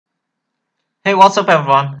Hey, what's up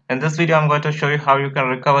everyone? In this video I'm going to show you how you can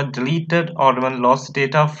recover deleted or even lost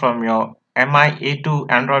data from your Mi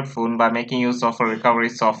A2 Android phone by making use of a recovery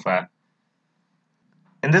software.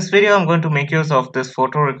 In this video I'm going to make use of this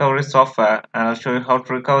photo recovery software and I'll show you how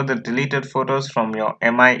to recover the deleted photos from your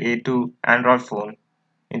Mi A2 Android phone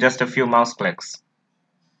in just a few mouse clicks.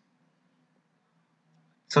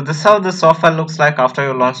 So this is how the software looks like after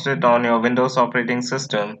you launched it on your Windows operating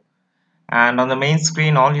system, and on the main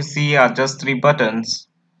screen all you see are just three buttons.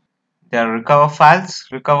 They are recover files,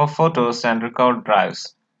 recover photos and recover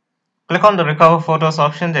drives. Click on the recover photos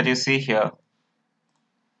option that you see here,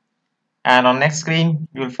 and on next screen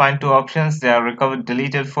you will find two options. They are recover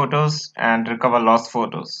deleted photos and recover lost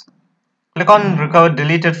photos. Click on recover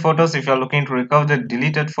deleted photos if you are looking to recover the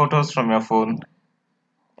deleted photos from your phone,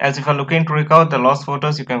 as if you are looking to recover the lost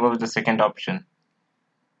photos you can go with the second option.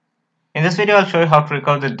 In this video I'll show you how to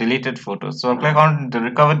recover the deleted photos. So I'll click on the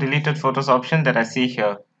recover deleted photos option that I see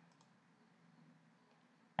here,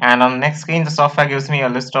 and on the next screen the software gives me a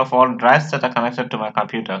list of all drives that are connected to my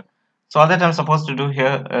computer. So all that I'm supposed to do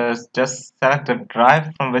here is just select the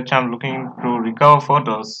drive from which I'm looking to recover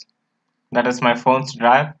photos, that is my phone's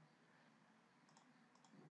drive,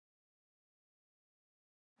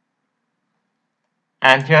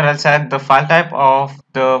 and here I'll select the file type of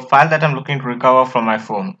the file that I'm looking to recover from my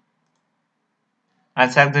phone. I'll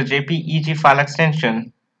select the JPEG file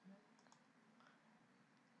extension,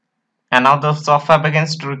 and now the software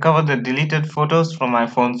begins to recover the deleted photos from my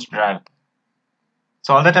phone's drive.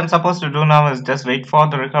 So all that I'm supposed to do now is just wait for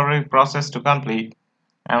the recovery process to complete,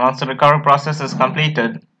 and once the recovery process is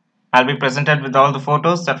completed, I'll be presented with all the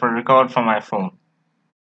photos that were recovered from my phone.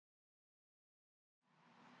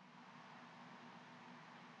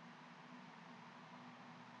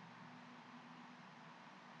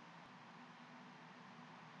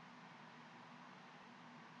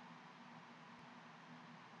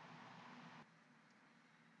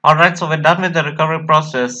 Alright, so we're done with the recovery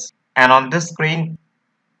process, and on this screen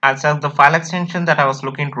I'll select the file extension that I was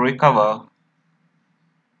looking to recover,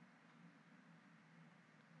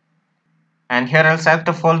 and here I'll select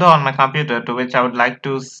a folder on my computer to which I would like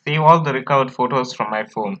to save all the recovered photos from my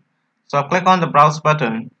phone. So I'll click on the browse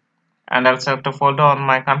button and I'll select a folder on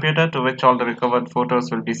my computer to which all the recovered photos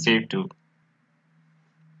will be saved to.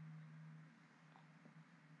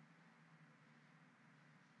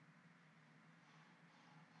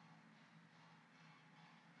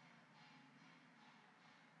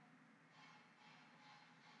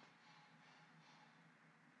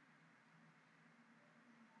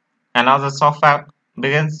 And now the software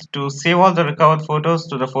begins to save all the recovered photos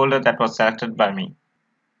to the folder that was selected by me.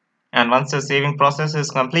 And once the saving process is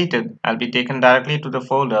completed, I'll be taken directly to the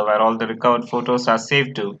folder where all the recovered photos are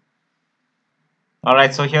saved to.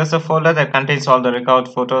 Alright, so here's a folder that contains all the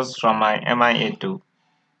recovered photos from my Mi A2.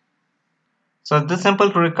 So it's this simple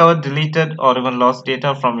to recover deleted or even lost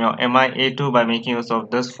data from your Mi A2 by making use of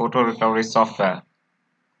this photo recovery software.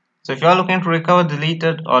 So if you are looking to recover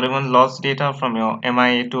deleted or even lost data from your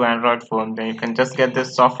Mi A2 Android phone, then you can just get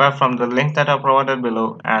this software from the link that I provided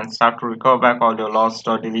below and start to recover back all your lost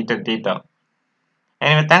or deleted data.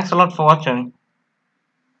 Anyway, thanks a lot for watching.